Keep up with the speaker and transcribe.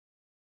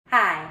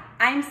Hi,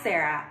 I'm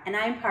Sarah, and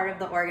I'm part of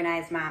the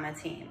Organized Mama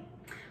team.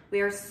 We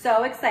are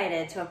so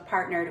excited to have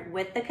partnered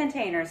with the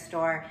Container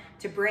Store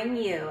to bring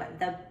you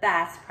the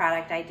best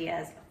product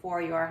ideas for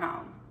your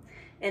home.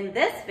 In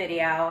this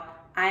video,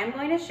 I am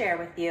going to share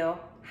with you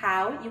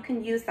how you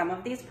can use some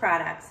of these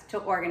products to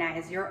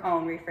organize your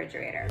own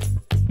refrigerator.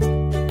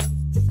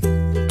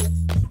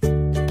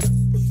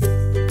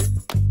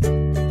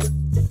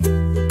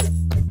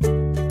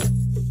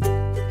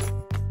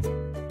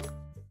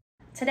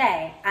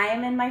 Today, I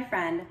am in my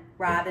friend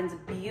Robin's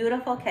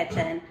beautiful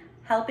kitchen,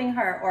 helping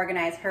her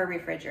organize her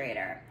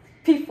refrigerator.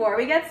 Before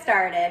we get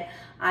started,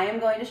 I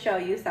am going to show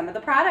you some of the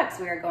products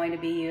we are going to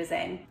be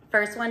using.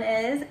 First one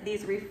is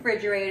these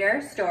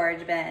refrigerator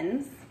storage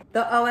bins,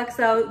 the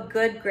OXO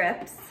Good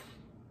Grips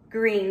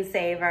Green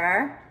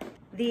Saver,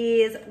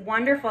 these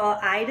wonderful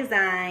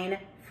iDesign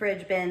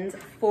fridge bins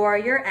for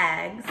your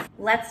eggs.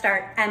 Let's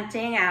start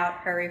emptying out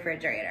her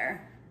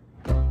refrigerator.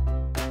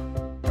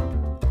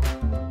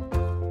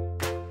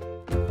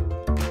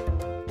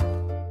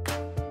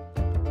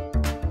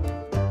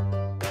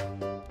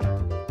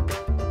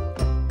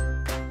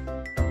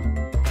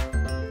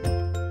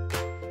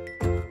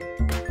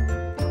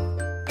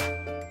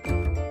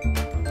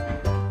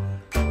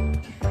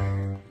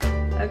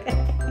 Okay.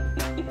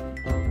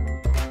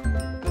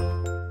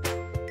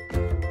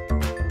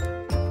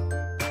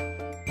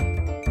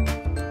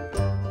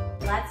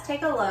 Let's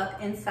take a look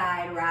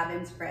inside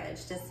Robin's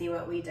fridge to see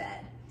what we did.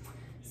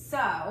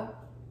 So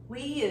we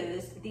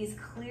used these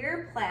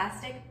clear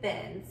plastic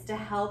bins to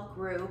help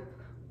group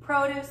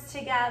produce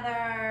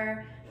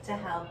together, to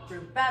help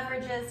group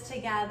beverages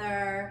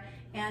together,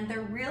 and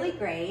they're really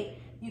great.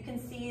 You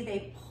can see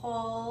they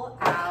pull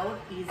out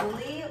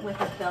easily with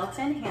a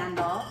built-in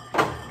handle.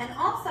 And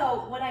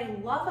also, what I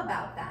love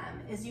about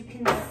them is you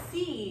can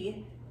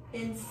see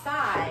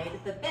inside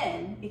the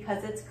bin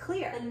because it's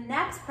clear. The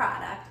next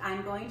product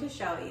I'm going to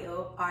show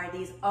you are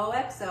these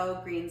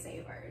OXO Green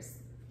Savers.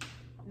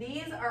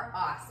 These are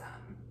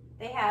awesome.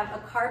 They have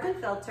a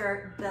carbon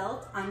filter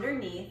built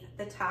underneath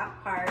the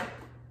top part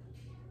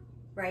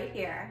right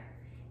here.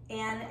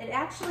 And it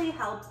actually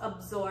helps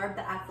absorb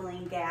the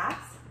ethylene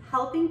gas,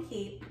 helping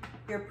keep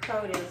your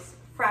produce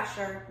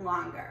fresher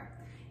longer.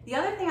 The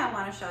other thing I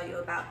want to show you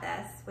about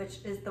this,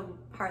 which is the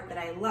part that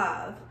I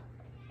love,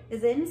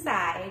 is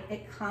inside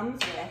it comes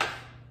with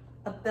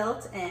a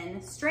built-in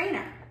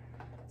strainer.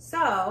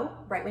 So,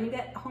 right when you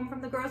get home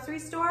from the grocery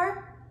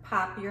store,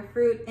 pop your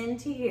fruit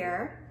into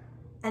here,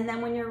 and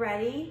then when you're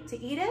ready to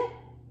eat it,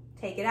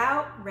 take it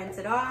out, rinse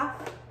it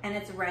off, and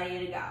it's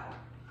ready to go.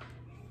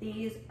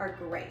 These are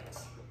great.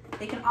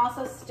 They can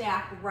also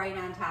stack right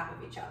on top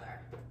of each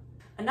other.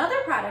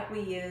 Another product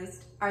we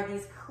used are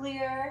these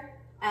clear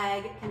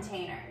egg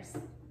containers.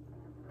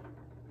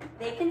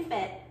 They can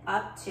fit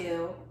up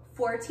to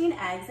 14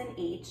 eggs in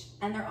each,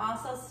 and they're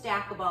also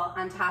stackable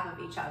on top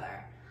of each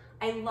other.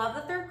 I love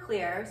that they're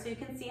clear so you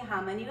can see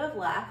how many you have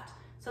left,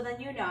 so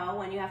then you know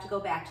when you have to go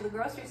back to the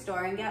grocery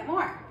store and get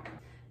more.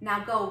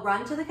 Now go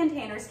run to the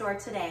Container Store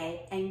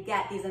today and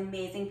get these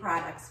amazing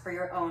products for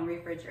your own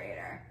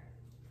refrigerator.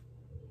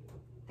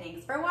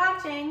 Thanks for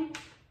watching.